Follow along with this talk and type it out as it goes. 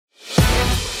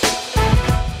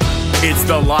It's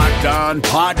the Locked On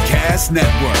Podcast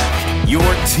Network, your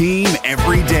team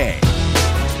every day.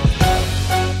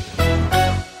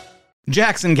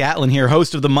 Jackson Gatlin here,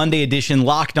 host of the Monday edition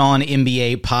Locked On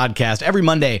NBA podcast. Every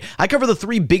Monday, I cover the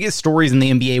three biggest stories in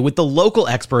the NBA with the local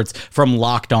experts from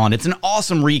Locked On. It's an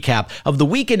awesome recap of the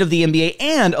weekend of the NBA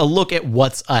and a look at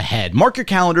what's ahead. Mark your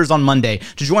calendars on Monday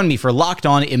to join me for Locked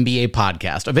On NBA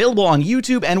podcast, available on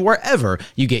YouTube and wherever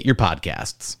you get your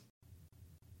podcasts.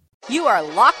 You are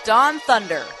Locked On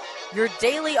Thunder, your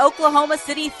daily Oklahoma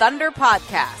City Thunder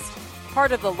podcast,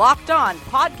 part of the Locked On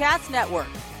Podcast Network,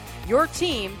 your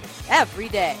team every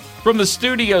day. From the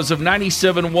studios of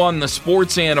 97.1 The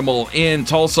Sports Animal in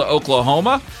Tulsa,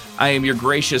 Oklahoma, I am your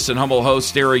gracious and humble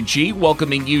host, Eric G.,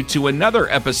 welcoming you to another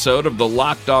episode of the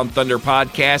Locked On Thunder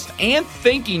podcast and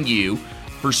thanking you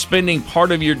for spending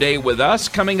part of your day with us.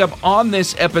 Coming up on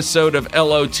this episode of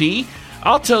LOT,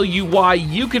 I'll tell you why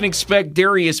you can expect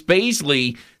Darius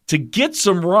Bazley to get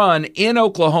some run in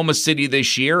Oklahoma City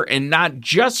this year, and not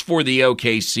just for the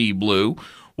OKC Blue.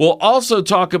 We'll also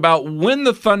talk about when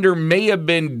the Thunder may have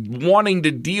been wanting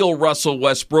to deal Russell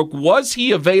Westbrook. Was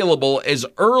he available as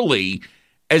early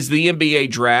as the NBA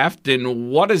draft?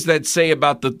 And what does that say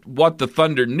about what the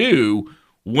Thunder knew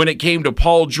when it came to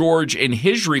Paul George and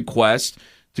his request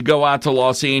to go out to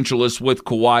Los Angeles with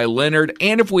Kawhi Leonard?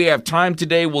 And if we have time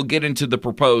today, we'll get into the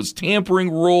proposed tampering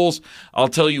rules. I'll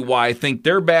tell you why I think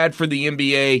they're bad for the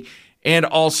NBA. And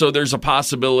also, there's a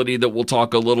possibility that we'll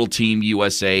talk a little Team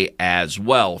USA as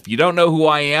well. If you don't know who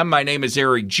I am, my name is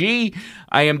Eric G.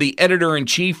 I am the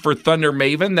editor-in-chief for Thunder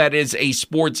Maven. That is a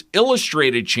Sports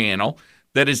Illustrated channel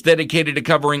that is dedicated to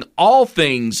covering all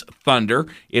things Thunder.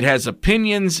 It has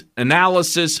opinions,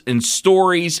 analysis, and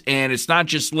stories, and it's not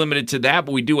just limited to that,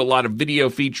 but we do a lot of video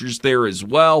features there as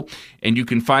well, and you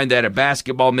can find that at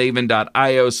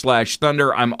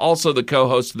basketballmaven.io/Thunder. I'm also the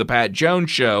co-host of the Pat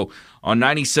Jones Show on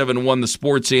 97.1 The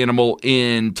Sports Animal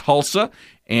in Tulsa,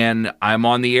 and I'm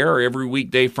on the air every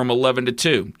weekday from 11 to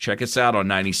 2. Check us out on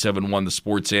 97.1 The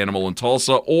Sports Animal in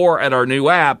Tulsa or at our new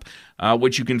app,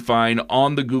 which you can find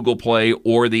on the Google Play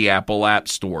or the Apple App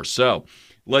Store. So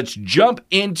let's jump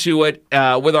into it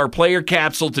with our player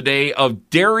capsule today of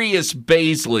Darius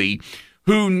Bazley,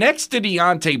 who next to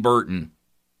Deonte Burton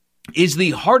is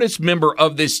the hardest member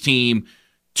of this team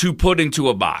to put into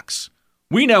a box.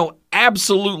 We know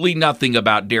absolutely nothing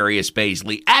about Darius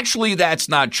Bazley. Actually, that's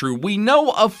not true. We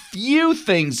know a few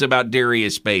things about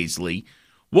Darius Bazley.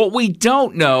 What we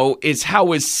don't know is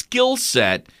how his skill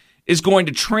set is going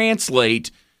to translate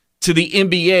to the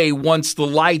NBA once the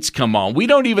lights come on. We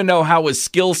don't even know how his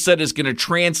skill set is going to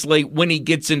translate when he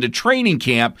gets into training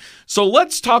camp. So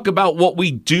let's talk about what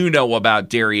we do know about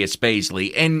Darius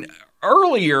Bazley. And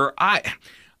earlier, I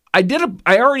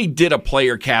already did a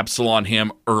player capsule on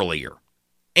him earlier.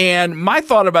 And my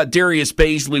thought about Darius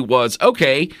Bazley was,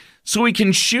 okay, so he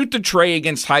can shoot the tray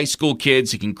against high school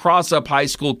kids. He can cross up high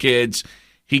school kids.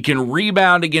 He can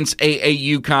rebound against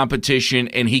AAU competition,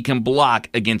 and he can block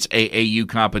against AAU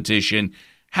competition.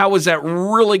 How is that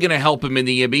really going to help him in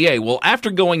the NBA? Well,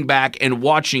 after going back and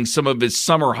watching some of his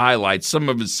summer highlights, some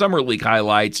of his summer league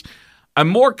highlights, I'm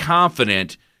more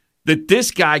confident that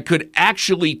this guy could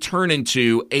actually turn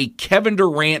into a Kevin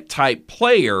Durant-type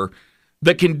player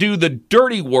that can do the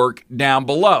dirty work down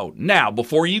below. Now,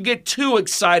 before you get too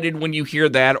excited when you hear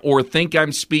that or think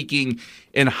I'm speaking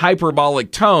in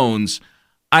hyperbolic tones,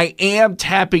 I am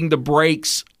tapping the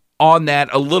brakes on that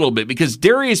a little bit because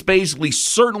Darius Bazley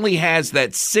certainly has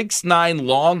that 6'9"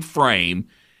 long frame,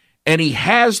 and he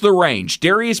has the range.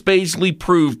 Darius Bazley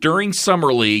proved during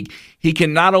Summer League he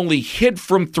can not only hit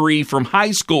from three from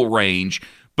high school range,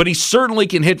 but he certainly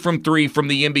can hit from three from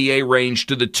the NBA range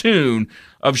to the tune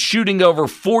of shooting over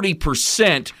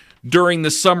 40% during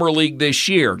the Summer League this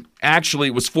year. Actually,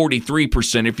 it was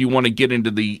 43% if you want to get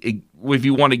into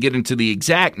the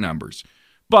exact numbers.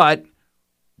 But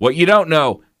what you don't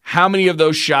know, how many of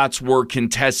those shots were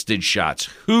contested shots?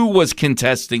 Who was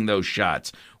contesting those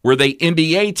shots? Were they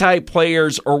NBA-type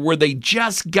players, or were they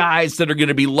just guys that are going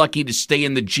to be lucky to stay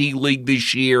in the G League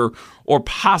this year or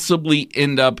possibly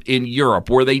end up in Europe?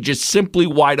 Were they just simply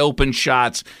wide-open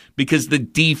shots because the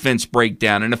defense break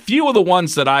down? And a few of the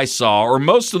ones that I saw, or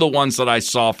most of the ones that I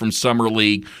saw from Summer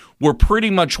League, were pretty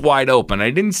much wide open.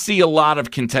 I didn't see a lot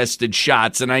of contested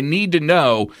shots, and I need to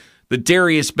know that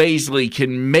Darius Bazley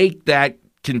can make that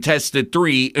contested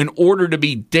three in order to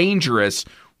be dangerous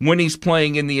when he's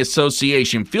playing in the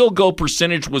association. Field goal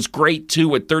percentage was great,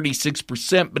 too, at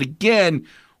 36%. But again,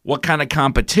 what kind of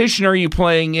competition are you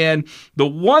playing in? The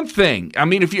one thing, I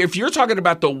mean, if you're talking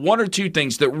about the one or two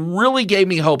things that really gave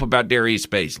me hope about Darius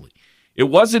Bazley, It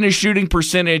wasn't his shooting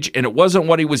percentage, and it wasn't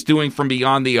what he was doing from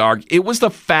beyond the arc. It was the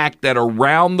fact that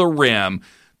around the rim,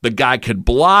 the guy could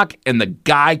block and the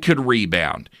guy could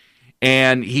rebound.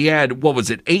 And he had,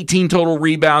 18 total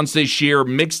rebounds this year,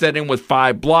 mixed that in with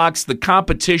 5 blocks. The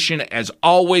competition, as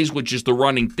always, which is the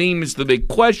running theme, is the big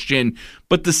question,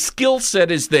 but the skill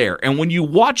set is there. And when you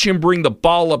watch him bring the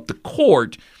ball up the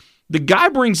court, the guy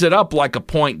brings it up like a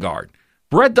point guard.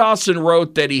 Brett Dawson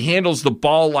wrote that he handles the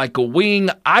ball like a wing.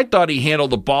 I thought he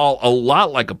handled the ball a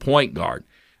lot like a point guard.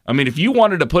 I mean, if you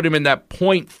wanted to put him in that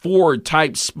point forward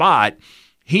type spot,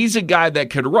 he's a guy that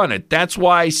could run it. That's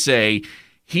why I say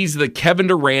he's the Kevin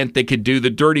Durant that could do the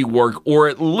dirty work, or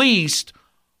at least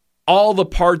all the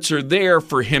parts are there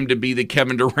for him to be the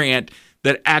Kevin Durant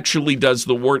that actually does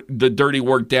the work, the dirty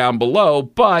work down below.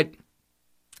 But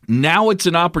now it's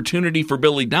an opportunity for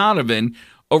Billy Donovan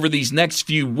over these next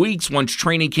few weeks, once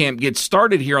training camp gets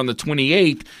started here on the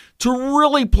 28th, to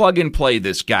really plug and play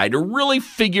this guy, to really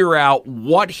figure out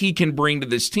what he can bring to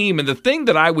this team. And the thing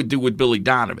that I would do with Billy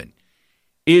Donovan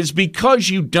is, because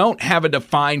you don't have a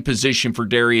defined position for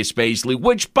Darius Bazley,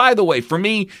 which, by the way, for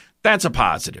me, that's a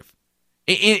positive.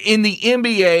 In the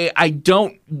NBA, I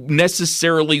don't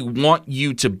necessarily want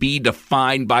you to be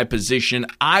defined by position.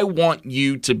 I want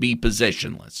you to be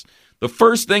positionless. The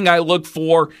first thing I look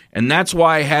for, and that's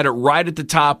why I had it right at the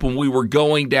top when we were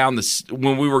going down his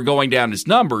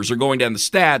numbers or going down the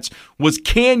stats, was,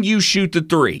 can you shoot the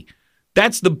three?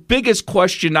 That's the biggest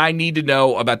question I need to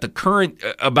know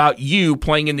about you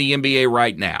playing in the NBA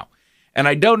right now. And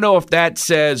I don't know if that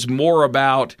says more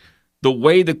about the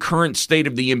way the current state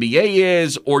of the NBA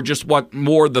is, or just what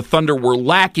more the Thunder were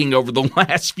lacking over the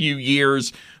last few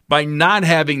years by not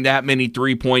having that many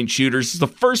three-point shooters. The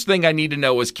first thing I need to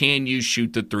know is, can you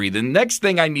shoot the three? The next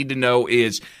thing I need to know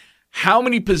is, how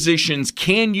many positions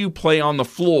can you play on the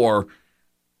floor,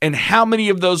 and how many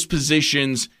of those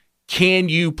positions can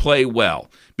you play well?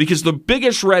 Because the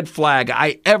biggest red flag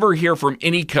I ever hear from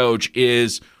any coach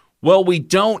is, well, we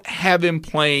don't have him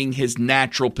playing his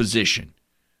natural position.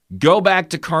 Go back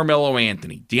to Carmelo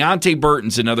Anthony. Deonte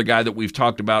Burton's another guy that we've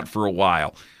talked about for a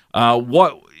while.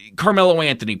 Carmelo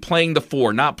Anthony playing the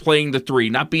 4, not playing the 3,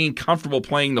 not being comfortable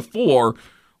playing the 4.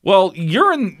 Well,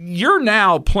 you're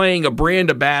now playing a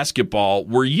brand of basketball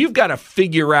where you've got to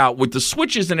figure out, with the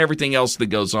switches and everything else that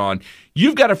goes on,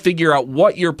 you've got to figure out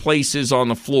what your place is on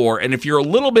the floor. And if you're a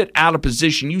little bit out of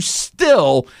position, you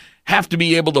still have to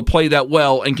be able to play that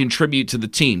well and contribute to the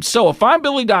team. So if I'm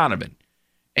Billy Donovan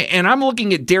and I'm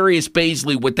looking at Darius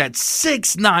Bazley with that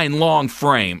 6'9" long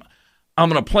frame, I'm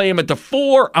going to play him at the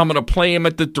 4. I'm going to play him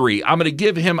at the 3. I'm going to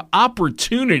give him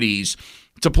opportunities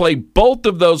to play both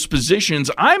of those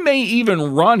positions. I may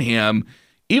even run him,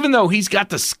 even though he's got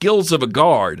the skills of a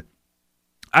guard,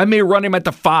 I may run him at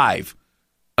the 5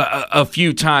 a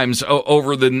few times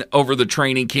over the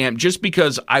training camp, just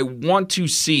because I want to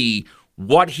see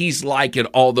what he's like at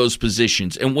all those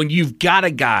positions. And when you've got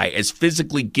a guy as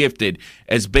physically gifted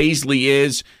as Bazley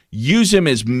is, use him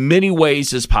as many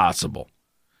ways as possible.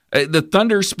 The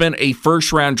Thunder spent a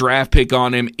first-round draft pick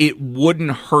on him. It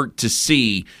wouldn't hurt to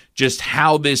see just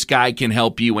how this guy can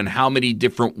help you and how many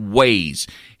different ways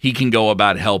he can go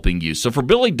about helping you. So for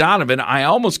Billy Donovan, I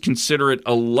almost consider it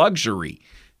a luxury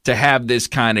to have this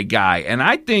kind of guy. And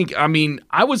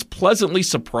I was pleasantly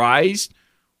surprised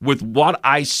with what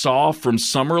I saw from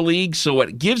Summer League. So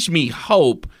it gives me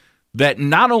hope that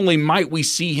not only might we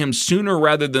see him sooner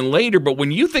rather than later, but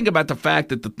when you think about the fact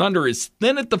that the Thunder is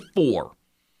thin at the 4,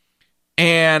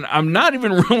 and I'm not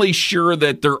even really sure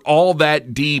that they're all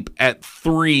that deep at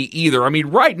 3 either. I mean,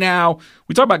 right now,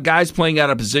 we talk about guys playing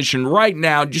out of position. Right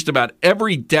now, just about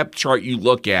every depth chart you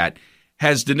look at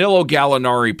has Danilo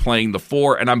Gallinari playing the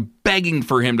 4, and I'm begging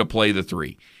for him to play the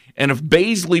 3. And if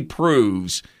Bazley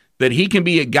proves that he can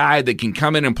be a guy that can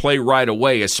come in and play right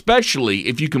away, especially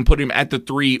if you can put him at the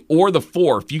 3 or the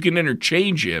 4, if you can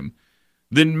interchange him,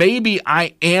 then maybe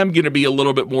I am going to be a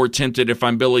little bit more tempted, if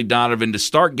I'm Billy Donovan, to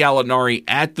start Gallinari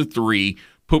at the 3,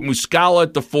 put Muscala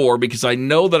at the 4, because I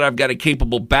know that I've got a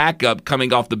capable backup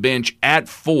coming off the bench at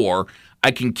 4.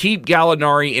 I can keep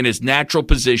Gallinari in his natural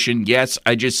position. Yes,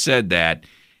 I just said that.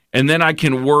 And then I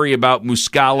can worry about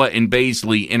Muscala and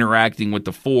Bazley interacting with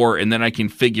the 4, and then I can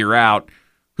figure out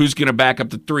who's going to back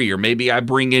up the 3, or maybe I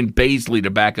bring in Bazley to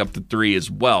back up the 3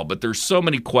 as well. But there's so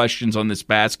many questions on this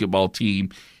basketball team.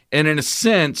 And in a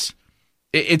sense,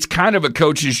 it's kind of a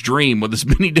coach's dream with as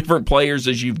many different players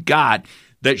as you've got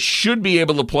that should be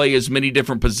able to play as many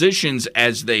different positions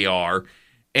as they are.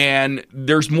 And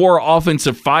there's more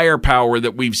offensive firepower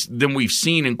than we've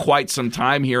seen in quite some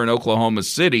time here in Oklahoma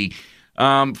City.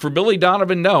 For Billy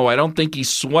Donovan, no, I don't think he's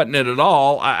sweating it at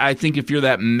all. I think if you're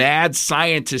that mad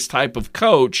scientist type of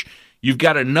coach, you've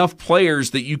got enough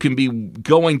players that you can be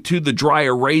going to the dry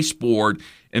erase board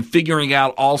and figuring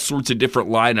out all sorts of different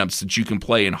lineups that you can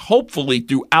play, and hopefully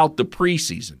throughout the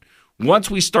preseason.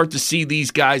 Once we start to see these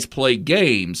guys play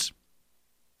games,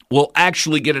 we'll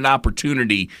actually get an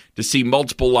opportunity to see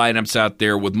multiple lineups out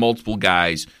there with multiple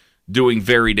guys doing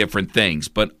very different things.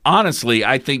 But honestly,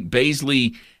 I think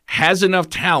Bazley has enough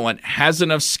talent, has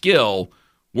enough skill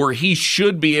where he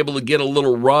should be able to get a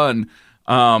little run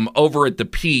over at the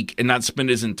Peak and not spend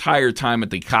his entire time at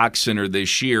the Cox Center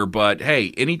this year. But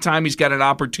hey, anytime he's got an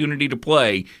opportunity to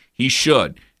play, he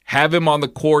should. Have him on the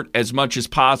court as much as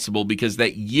possible, because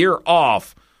that year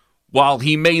off, while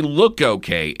he may look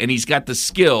okay and he's got the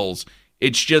skills,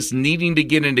 it's just needing to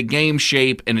get into game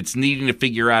shape, and it's needing to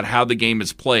figure out how the game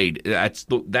is played.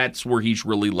 That's where he's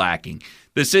really lacking.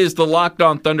 This is the Locked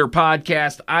On Thunder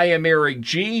podcast. I am Eric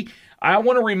G. I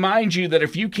want to remind you that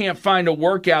if you can't find a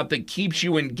workout that keeps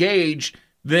you engaged,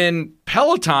 then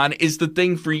Peloton is the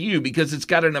thing for you, because it's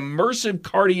got an immersive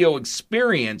cardio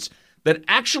experience that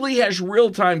actually has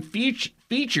real-time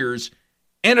features,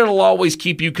 and it'll always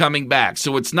keep you coming back.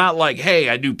 So it's not like, hey,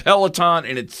 I do Peloton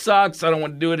and it sucks, I don't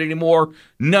want to do it anymore.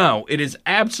 No, it is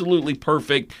absolutely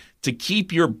perfect to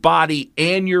keep your body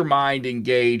and your mind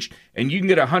engaged, and you can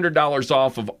get $100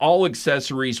 off of all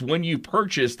accessories when you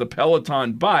purchase the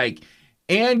Peloton bike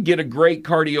and get a great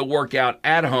cardio workout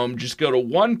at home. Just go to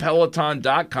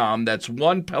onepeloton.com. That's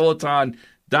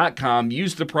onepeloton.com.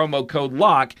 Use the promo code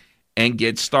LOCK and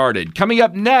get started. Coming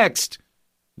up next,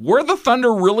 were the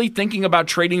Thunder really thinking about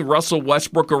trading Russell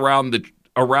Westbrook around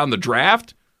the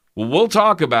draft? Well, we'll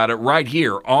talk about it right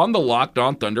here on the Locked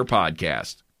On Thunder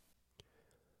podcast.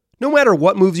 No matter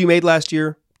what moves you made last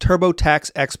year, TurboTax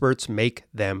experts make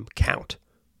them count.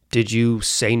 Did you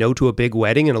say no to a big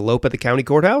wedding and elope at the county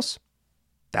courthouse?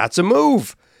 That's a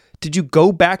move. Did you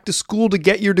go back to school to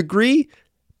get your degree?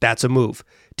 That's a move.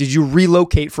 Did you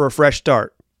relocate for a fresh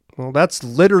start? Well, that's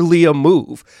literally a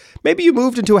move. Maybe you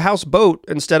moved into a houseboat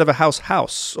instead of a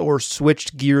house, or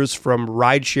switched gears from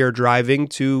rideshare driving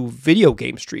to video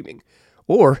game streaming.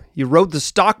 Or you rode the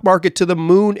stock market to the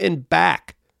moon and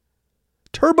back.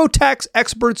 TurboTax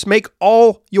experts make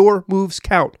all your moves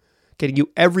count, getting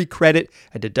you every credit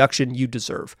and deduction you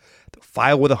deserve. They'll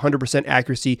file with 100%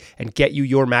 accuracy and get you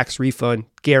your max refund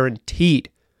guaranteed.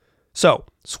 So,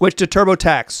 switch to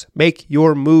TurboTax. Make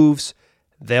your moves.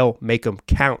 They'll make them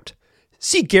count.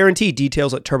 See guarantee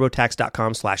details at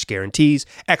turbotax.com/guarantees.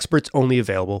 Experts only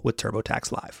available with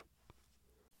TurboTax Live.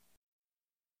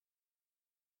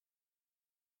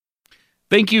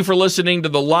 Thank you for listening to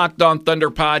the Locked On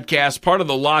Thunder podcast, part of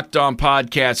the Locked On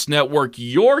Podcast Network,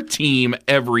 your team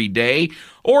every day,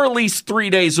 or at least 3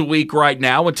 days a week right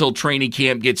now until training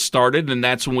camp gets started, and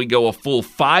that's when we go a full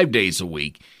 5 days a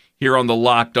week here on the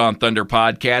Locked On Thunder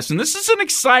podcast. And this is an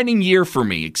exciting year for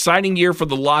me, exciting year for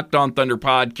the Locked On Thunder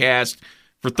podcast,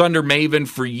 for Thunder Maven,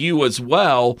 for you as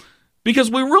well, because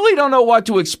we really don't know what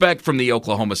to expect from the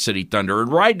Oklahoma City Thunder.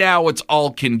 And right now it's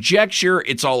all conjecture,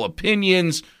 it's all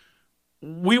opinions.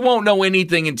 We won't know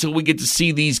anything until we get to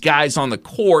see these guys on the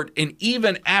court, and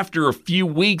even after a few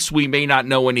weeks, we may not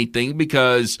know anything,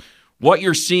 because what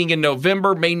you're seeing in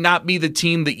November may not be the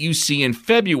team that you see in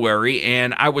February.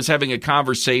 And I was having a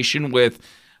conversation with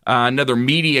another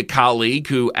media colleague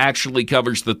who actually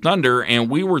covers the Thunder, and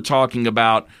we were talking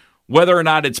about whether or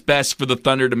not it's best for the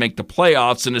Thunder to make the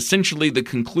playoffs, and essentially the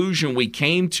conclusion we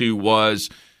came to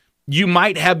was, you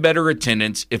might have better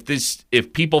attendance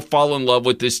if people fall in love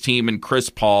with this team and Chris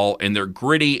Paul, and they're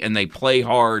gritty and they play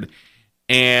hard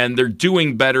and they're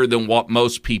doing better than what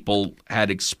most people had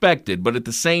expected. But at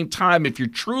the same time, if you're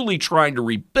truly trying to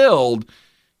rebuild,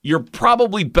 you're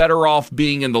probably better off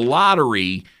being in the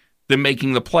lottery than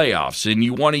making the playoffs. And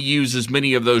you want to use as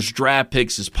many of those draft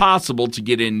picks as possible to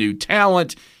get in new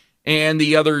talent. And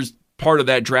the other part of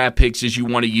that draft picks is you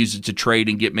want to use it to trade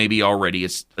and get maybe already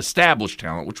established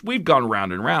talent, which we've gone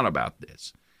round and round about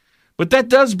this. But that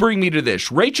does bring me to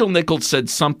this. Rachel Nichols said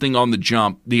something on the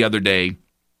jump the other day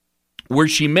where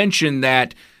she mentioned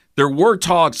that there were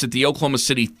talks that the Oklahoma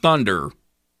City Thunder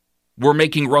were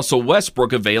making Russell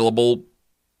Westbrook available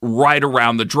right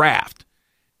around the draft.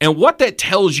 And what that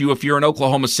tells you, if you're an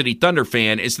Oklahoma City Thunder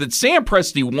fan, is that Sam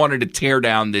Presti wanted to tear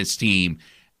down this team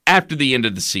after the end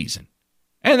of the season.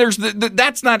 And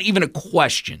that's not even a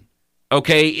question,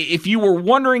 okay? If you were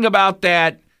wondering about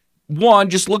that,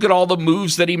 one, just look at all the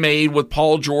moves that he made with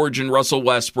Paul George and Russell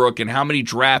Westbrook and how many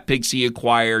draft picks he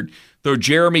acquired. Throw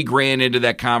Jeremy Grant into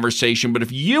that conversation. But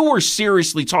if you were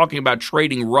seriously talking about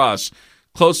trading Russ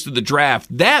close to the draft,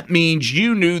 that means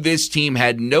you knew this team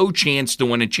had no chance to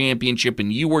win a championship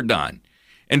and you were done.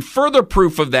 And further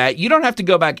proof of that, you don't have to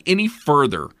go back any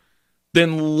further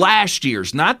than last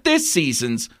year's, not this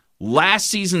season's, last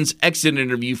season's exit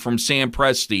interview from Sam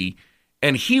Presti.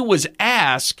 And he was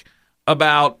asked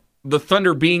about the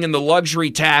Thunder being in the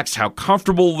luxury tax, how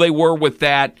comfortable they were with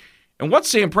that. And what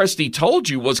Sam Presti told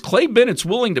you was Clay Bennett's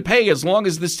willing to pay as long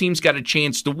as this team's got a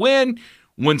chance to win.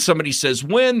 When somebody says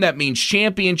win, that means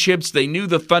championships. They knew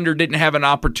the Thunder didn't have an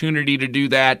opportunity to do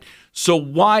that. So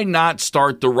why not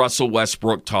start the Russell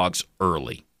Westbrook talks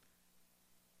early?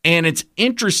 And it's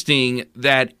interesting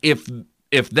that if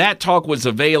that talk was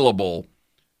available,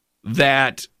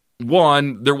 that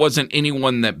one, there wasn't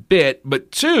anyone that bit,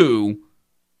 but two,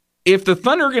 if the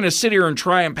Thunder are going to sit here and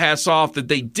try and pass off that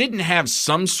they didn't have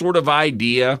some sort of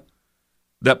idea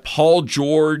that Paul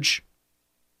George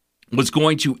was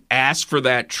going to ask for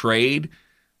that trade,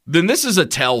 then this is a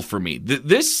tell for me.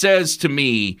 This says to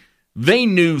me they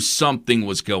knew something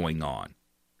was going on.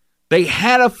 They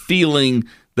had a feeling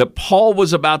that Paul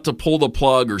was about to pull the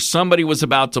plug or somebody was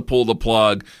about to pull the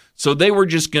plug, so they were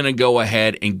just going to go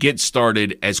ahead and get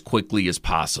started as quickly as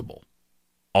possible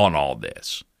on all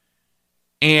this.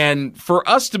 And for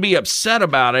us to be upset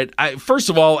about it, first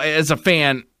of all, as a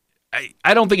fan,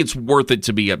 I don't think it's worth it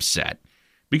to be upset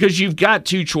because you've got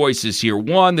two choices here.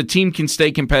 One, the team can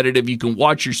stay competitive. You can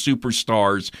watch your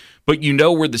superstars, but you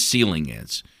know where the ceiling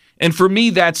is. And for me,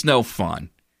 that's no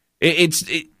fun.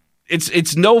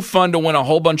 It's no fun to win a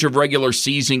whole bunch of regular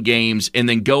season games and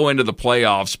then go into the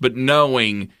playoffs, but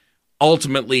knowing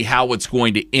ultimately how it's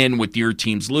going to end with your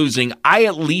teams losing. I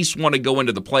at least want to go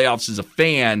into the playoffs as a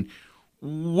fan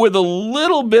with a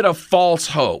little bit of false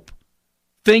hope,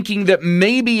 thinking that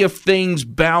maybe if things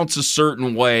bounce a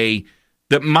certain way,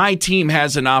 that my team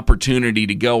has an opportunity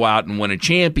to go out and win a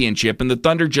championship, and the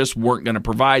Thunder just weren't going to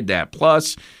provide that.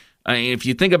 Plus, if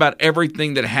you think about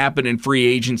everything that happened in free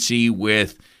agency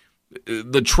with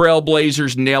the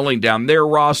Trailblazers nailing down their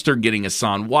roster, getting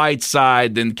Hassan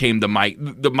Whiteside, then came the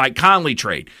Mike Conley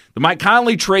trade. The Mike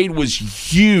Conley trade was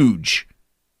huge.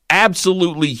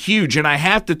 Absolutely huge. And I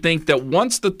have to think that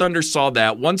once the Thunder saw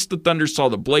that, once the Thunder saw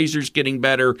the Blazers getting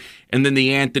better, and then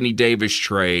the Anthony Davis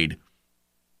trade,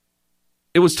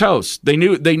 it was toast. They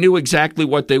knew exactly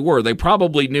what they were. They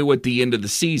probably knew at the end of the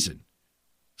season.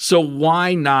 So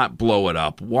why not blow it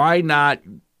up? Why not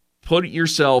put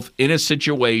yourself in a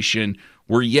situation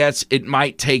where, yes, it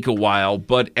might take a while,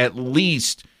 but at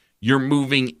least you're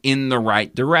moving in the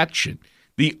right direction?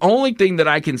 The only thing that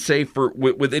I can say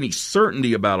with any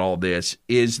certainty about all this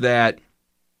is that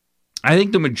I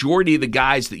think the majority of the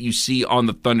guys that you see on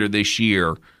the Thunder this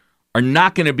year are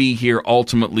not going to be here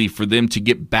ultimately for them to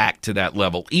get back to that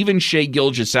level. Even Shai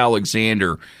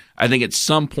Gilgeous-Alexander, I think at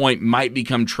some point might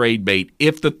become trade bait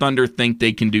if the Thunder think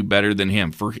they can do better than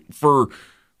him. For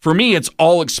me, it's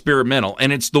all experimental,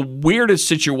 and it's the weirdest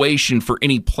situation for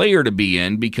any player to be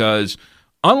in because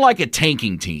unlike a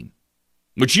tanking team,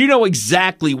 which you know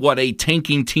exactly what a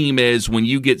tanking team is when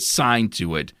you get signed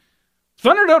to it,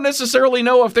 Thunder don't necessarily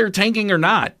know if they're tanking or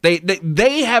not.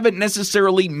 They haven't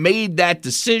necessarily made that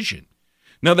decision.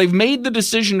 Now, they've made the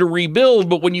decision to rebuild,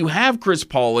 but when you have Chris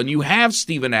Paul and you have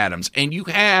Steven Adams and you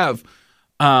have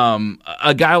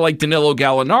a guy like Danilo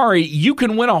Gallinari, you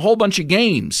can win a whole bunch of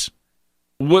games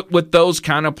with those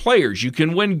kind of players. You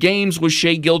can win games with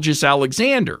Shai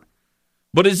Gilgeous-Alexander.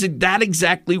 But is it that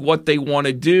exactly what they want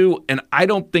to do? And I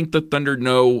don't think the Thunder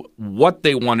know what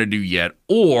they want to do yet.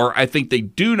 Or I think they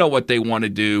do know what they want to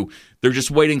do. They're just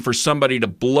waiting for somebody to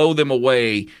blow them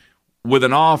away with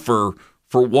an offer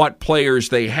for what players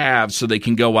they have so they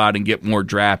can go out and get more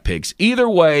draft picks. Either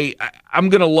way, I'm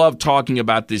going to love talking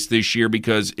about this year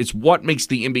because it's what makes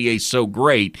the NBA so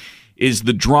great is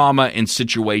the drama in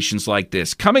situations like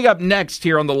this. Coming up next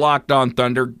here on the Locked On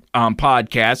Thunder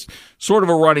podcast, sort of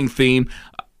a running theme,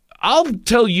 I'll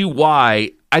tell you why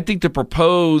I think the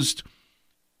proposed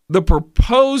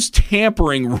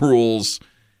tampering rules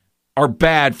are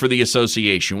bad for the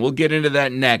association. We'll get into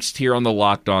that next here on the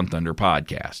Locked On Thunder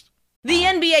podcast. The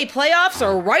NBA playoffs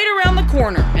are right around the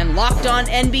corner, and Locked On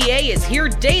NBA is here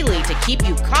daily to keep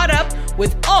you caught up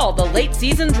with all the late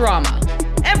season drama.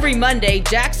 Every Monday,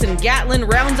 Jackson Gatlin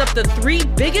rounds up the 3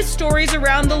 biggest stories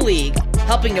around the league,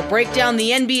 helping to break down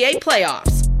the NBA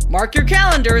playoffs. Mark your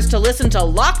calendars to listen to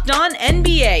Locked On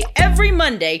NBA every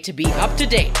Monday to be up to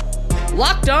date.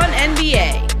 Locked On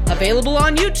NBA, available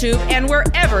on YouTube and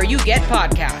wherever you get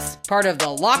podcasts. Part of the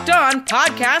Locked On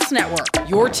Podcast Network,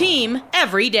 your team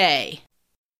every day.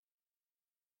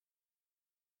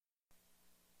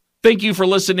 Thank you for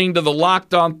listening to the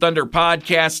Locked On Thunder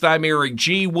podcast. I'm Eric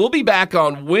G. We'll be back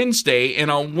on Wednesday,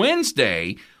 and on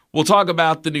Wednesday, we'll talk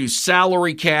about the new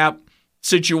salary cap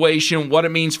situation, what it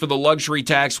means for the luxury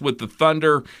tax with the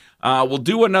Thunder. We'll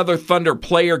do another Thunder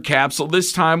player capsule.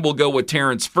 This time we'll go with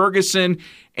Terrence Ferguson,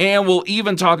 and we'll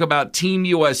even talk about Team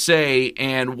USA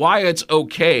and why it's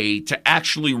okay to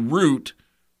actually root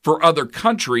for other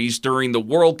countries during the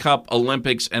World Cup,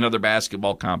 Olympics, and other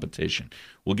basketball competition.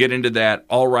 We'll get into that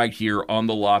all right here on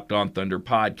the Locked On Thunder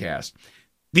podcast.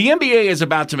 The NBA is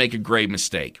about to make a grave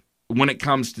mistake when it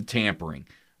comes to tampering.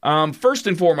 First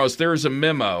and foremost, there is a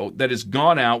memo that has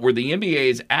gone out where the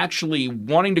NBA is actually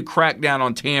wanting to crack down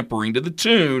on tampering to the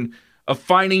tune of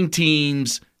fining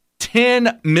teams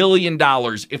 $10 million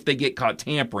if they get caught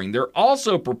tampering. They're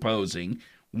also proposing,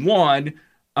 one,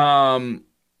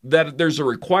 that there's a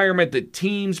requirement that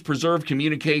teams preserve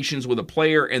communications with a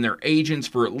player and their agents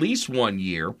for at least 1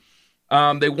 year.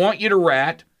 They want you to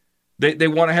rat. They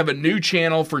want to have a new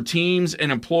channel for teams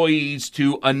and employees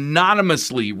to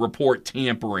anonymously report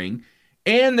tampering.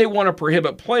 And they want to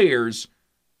prohibit players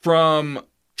from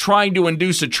trying to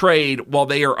induce a trade while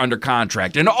they are under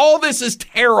contract. And all this is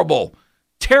terrible.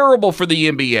 Terrible for the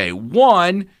NBA.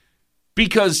 One,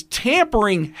 because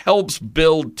tampering helps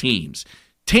build teams.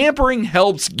 Tampering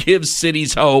helps give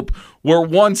cities hope where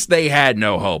once they had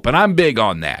no hope, and I'm big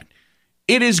on that.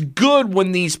 It is good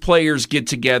when these players get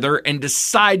together and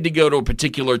decide to go to a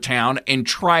particular town and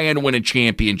try and win a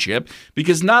championship,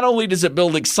 because not only does it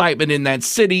build excitement in that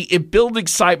city, it builds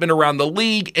excitement around the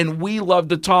league, and we love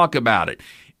to talk about it.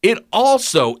 It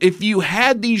also, if you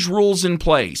had these rules in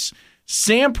place,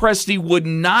 Sam Presti would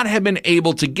not have been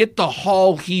able to get the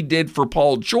haul he did for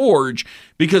Paul George,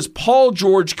 because Paul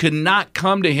George could not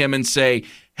come to him and say,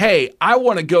 hey, I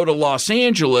want to go to Los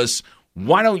Angeles.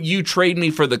 Why don't you trade me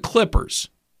for the Clippers?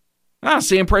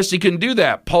 Sam Presti couldn't do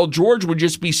that. Paul George would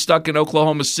just be stuck in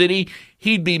Oklahoma City.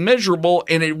 He'd be miserable,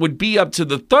 and it would be up to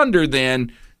the Thunder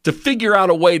then to figure out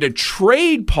a way to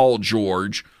trade Paul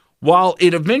George while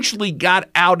it eventually got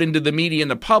out into the media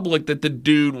and the public that the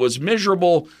dude was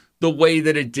miserable the way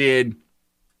that it did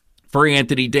for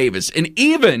Anthony Davis. And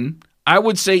even, I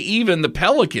would say even the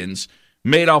Pelicans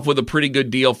made off with a pretty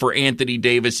good deal for Anthony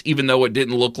Davis, even though it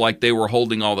didn't look like they were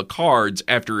holding all the cards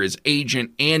after his agent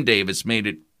and Davis made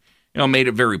it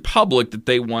very public that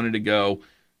they wanted to go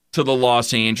to the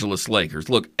Los Angeles Lakers.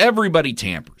 Look, everybody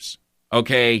tampers,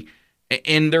 okay?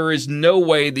 And there is no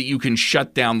way that you can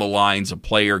shut down the lines of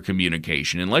player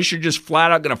communication unless you're just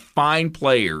flat out going to fine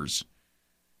players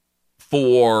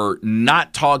for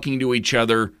not talking to each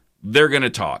other. They're going to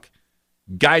talk.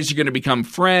 Guys are going to become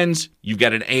friends. You've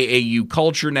got an AAU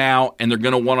culture now, and they're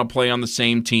going to want to play on the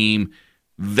same team.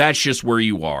 That's just where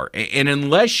you are. And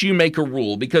unless you make a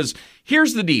rule, because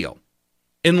here's the deal.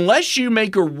 Unless you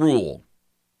make a rule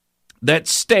that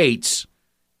states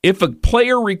if a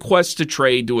player requests to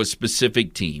trade to a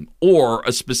specific team or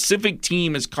a specific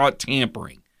team is caught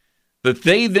tampering, that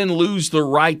they then lose the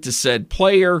right to said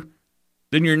player,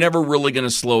 then you're never really going to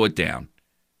slow it down.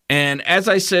 And as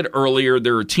I said earlier,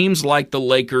 there are teams like the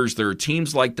Lakers, there are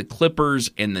teams like the Clippers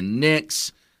and the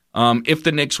Knicks. If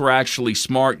the Knicks were actually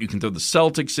smart, you can throw the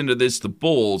Celtics into this, the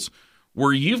Bulls,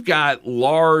 where you've got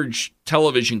large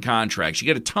television contracts. You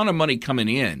get a ton of money coming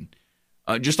in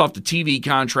just off the TV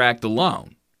contract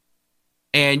alone.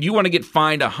 And you want to get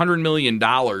fined $100 million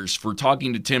for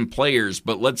talking to 10 players,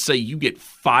 but let's say you get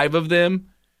 5 of them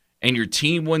and your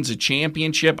team wins a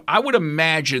championship, I would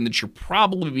imagine that you'll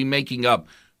probably be making up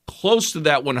close to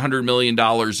that $100 million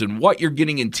in what you're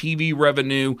getting in TV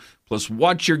revenue, plus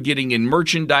what you're getting in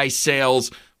merchandise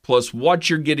sales, plus what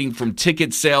you're getting from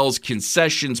ticket sales,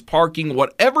 concessions, parking,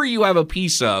 whatever you have a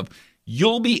piece of,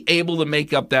 you'll be able to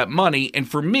make up that money. And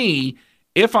for me,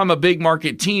 if I'm a big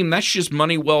market team, that's just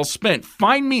money well spent.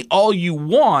 Find me all you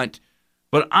want,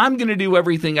 but I'm going to do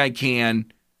everything I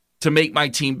can to make my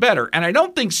team better. And I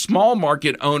don't think small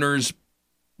market owners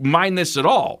mind this at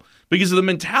all, because of the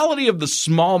mentality of the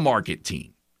small market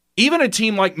team. Even a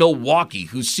team like Milwaukee,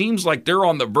 who seems like they're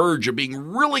on the verge of being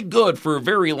really good for a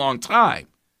very long time,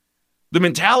 the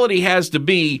mentality has to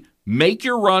be make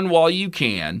your run while you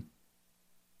can,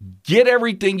 get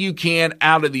everything you can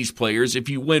out of these players. If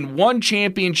you win 1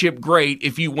 championship, great.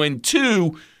 If you win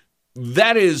 2,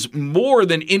 that is more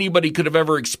than anybody could have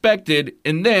ever expected.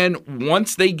 And then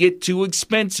once they get too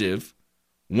expensive,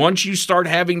 once you start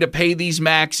having to pay these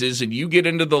maxes and you get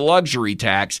into the luxury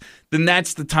tax, then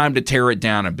that's the time to tear it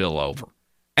down and bill over.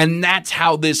 And that's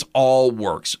how this all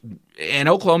works. And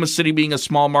Oklahoma City being a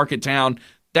small market town,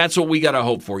 that's what we got to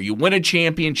hope for. You win a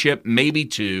championship, maybe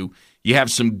 2. You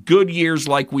have some good years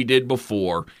like we did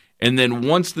before, And then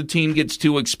once the team gets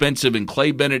too expensive and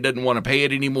Clay Bennett doesn't want to pay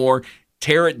it anymore,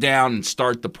 tear it down and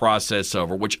start the process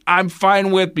over, which I'm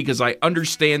fine with because I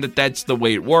understand that that's the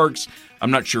way it works. I'm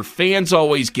not sure fans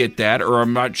always get that, or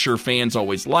I'm not sure fans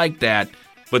always like that,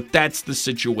 but that's the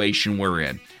situation we're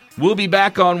in. We'll be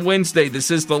back on Wednesday. This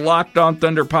is the Locked On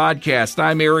Thunder podcast.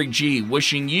 I'm Eric G.,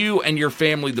 wishing you and your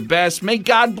family the best. May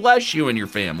God bless you and your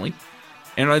family.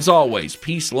 And as always,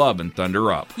 peace, love, and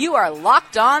Thunder up. You are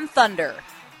Locked On Thunder,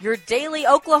 your daily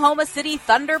Oklahoma City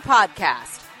Thunder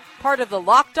podcast. Part of the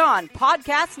Locked On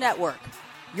Podcast Network,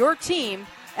 your team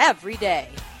every day.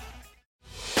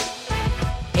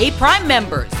 Hey, Prime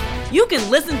members, you can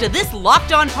listen to this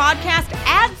Locked On podcast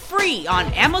ad-free on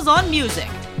Amazon Music.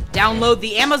 Download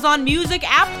the Amazon Music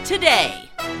app today.